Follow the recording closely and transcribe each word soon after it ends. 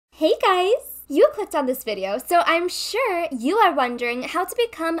Hey guys! You clicked on this video, so I'm sure you are wondering how to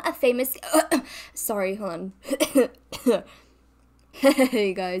become a famous sorry, hold on.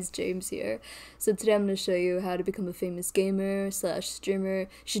 Hey guys, James here. So today I'm going to show you how to become a famous gamer / streamer. You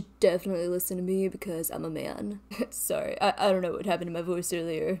should definitely listen to me because I'm a man. Sorry, I don't know what happened to my voice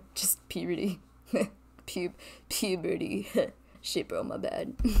earlier. Just puberty. Puberty. Shit bro, my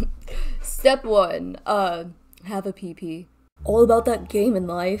bad. Step 1, have a PP. All about that game in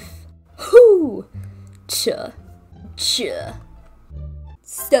life. Hehuh! Chuh. Chuh.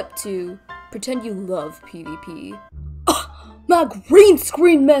 Step 2, pretend you love PvP. My green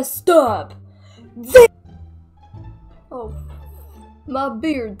screen messed up! Oh, my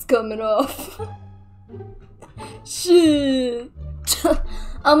beard's coming off. Shit.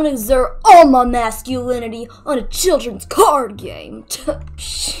 I'm gonna exert all my masculinity on a children's card game.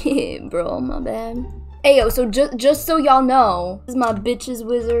 Shit, bro, my bad. Ayo, so just so y'all know, this is my bitches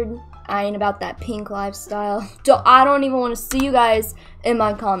wizard. I ain't about that pink lifestyle. I don't even want to see you guys in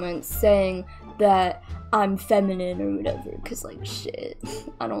my comments saying that I'm feminine or whatever, cause like shit,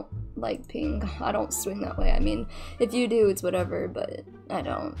 I don't like pink. I don't swing that way. I mean, if you do, it's whatever, but I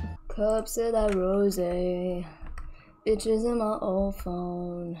don't. Cups of that rosé, bitches in my old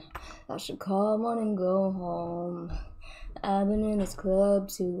phone. I should call one and go home. I've been in this club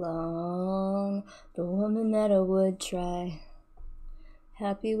too long. The woman that I would try.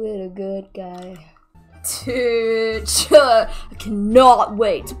 Happy with a good guy. Dude, I cannot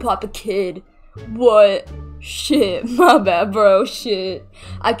wait to pop a kid. What? Shit, my bad, bro, shit.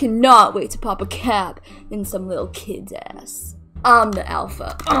 I cannot wait to pop a cap in some little kid's ass. I'm the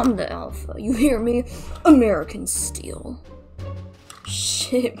alpha, you hear me? American steel.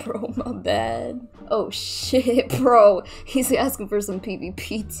 Shit, bro, my bad. Oh, shit, bro. He's asking for some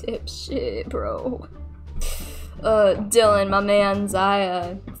PvP tips, shit, bro. Dylan, my man's,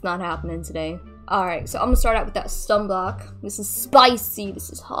 it's not happening today. Alright, so I'm gonna start out with that stun block. This is spicy, this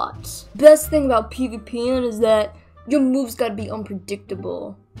is hot. Best thing about PvPing is that your moves gotta be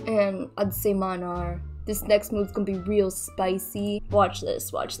unpredictable. And I'd say mine are. This next move's gonna be real spicy. Watch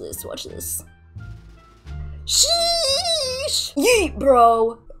this, watch this, watch this. Sheesh! Yeet,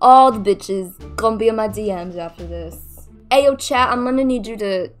 bro! All the bitches gonna be in my DMs after this. Ayo, chat, I'm gonna need you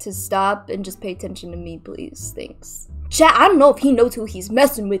to stop and just pay attention to me, please. Thanks. Chat, I don't know if he knows who he's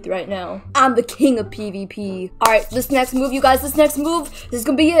messing with right now. I'm the king of PvP. Alright, this next move, you guys, this next move, this is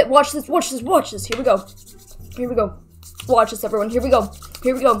gonna be it. Watch this, watch this, watch this. Here we go. Here we go. Watch this, everyone. Here we go.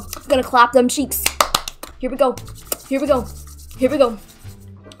 Here we go. Gonna clap them cheeks. Here we go. Here we go. Here we go.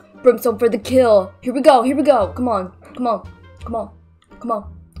 Brimstone for the kill. Here we go. Here we go. Come on. Come on. Come on. Come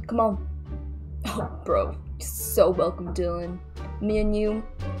on. Come on. Oh, bro. You're so welcome, Dylan. Me and you.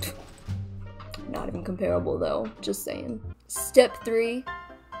 Not even comparable though, just saying. Step 3,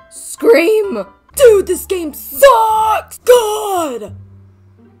 scream! Dude, this game sucks! God!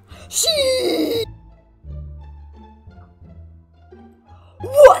 Shit!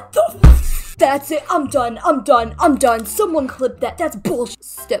 What the f— That's it, I'm done, I'm done, I'm done. Someone clip that, that's bullshit.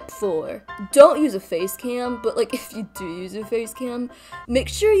 Step 4, don't use a face cam, but like if you do use a face cam, make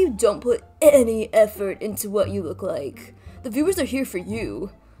sure you don't put any effort into what you look like. The viewers are here for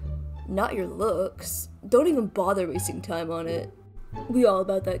you. Not your looks. Don't even bother wasting time on it. We all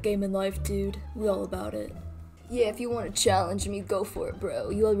about that game in life, dude. We all about it. Yeah, if you want to challenge me, go for it, bro.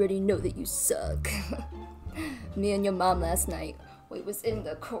 You already know that you suck. Me and your mom last night, we was in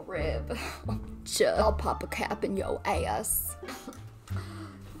the crib. I'll pop a cap in your ass.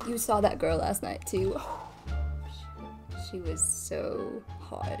 You saw that girl last night, too. She was so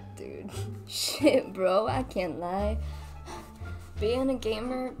hot, dude. Shit, bro, I can't lie. Being a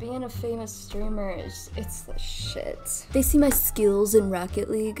gamer, being a famous streamer, it's the shit. They see my skills in Rocket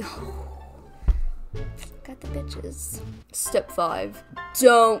League. Got the bitches. Step 5,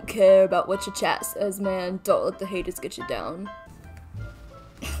 don't care about what your chat says, man. Don't let the haters get you down.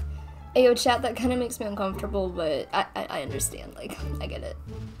 Ayo, chat, that kind of makes me uncomfortable, but I understand, like, I get it.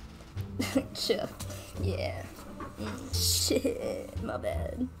 Chill. Yeah. Shit, my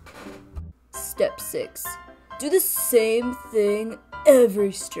bad. Step 6. Do the same thing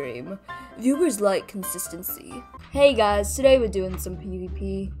every stream. Viewers like consistency. Hey guys, today we're doing some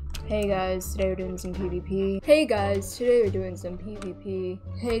PvP. Hey guys, today we're doing some PvP. Hey guys, today we're doing some PvP.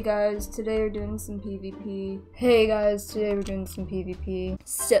 Hey guys, today we're doing some PvP. Hey guys, today we're doing some PvP.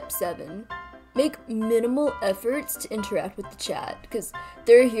 Step 7. Make minimal efforts to interact with the chat, because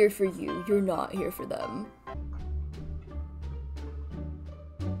they're here for you, you're not here for them.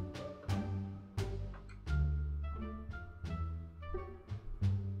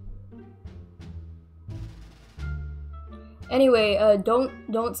 Anyway,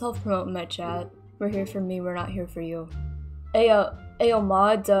 don't self-promote in my chat. We're here for me, we're not here for you. Ayo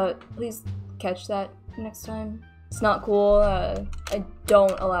mods, please catch that next time. It's not cool. I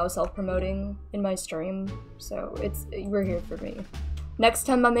don't allow self-promoting in my stream, so we're here for me. Next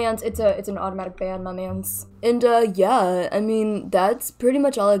time, my mans, it's an automatic ban, my mans. And yeah, I mean, that's pretty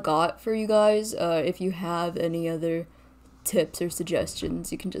much all I got for you guys. If you have any other tips or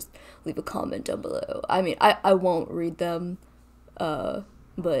suggestions, you can just leave a comment down below. I mean, I won't read them,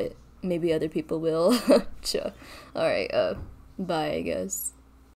 but maybe other people will. Alright, bye, I guess.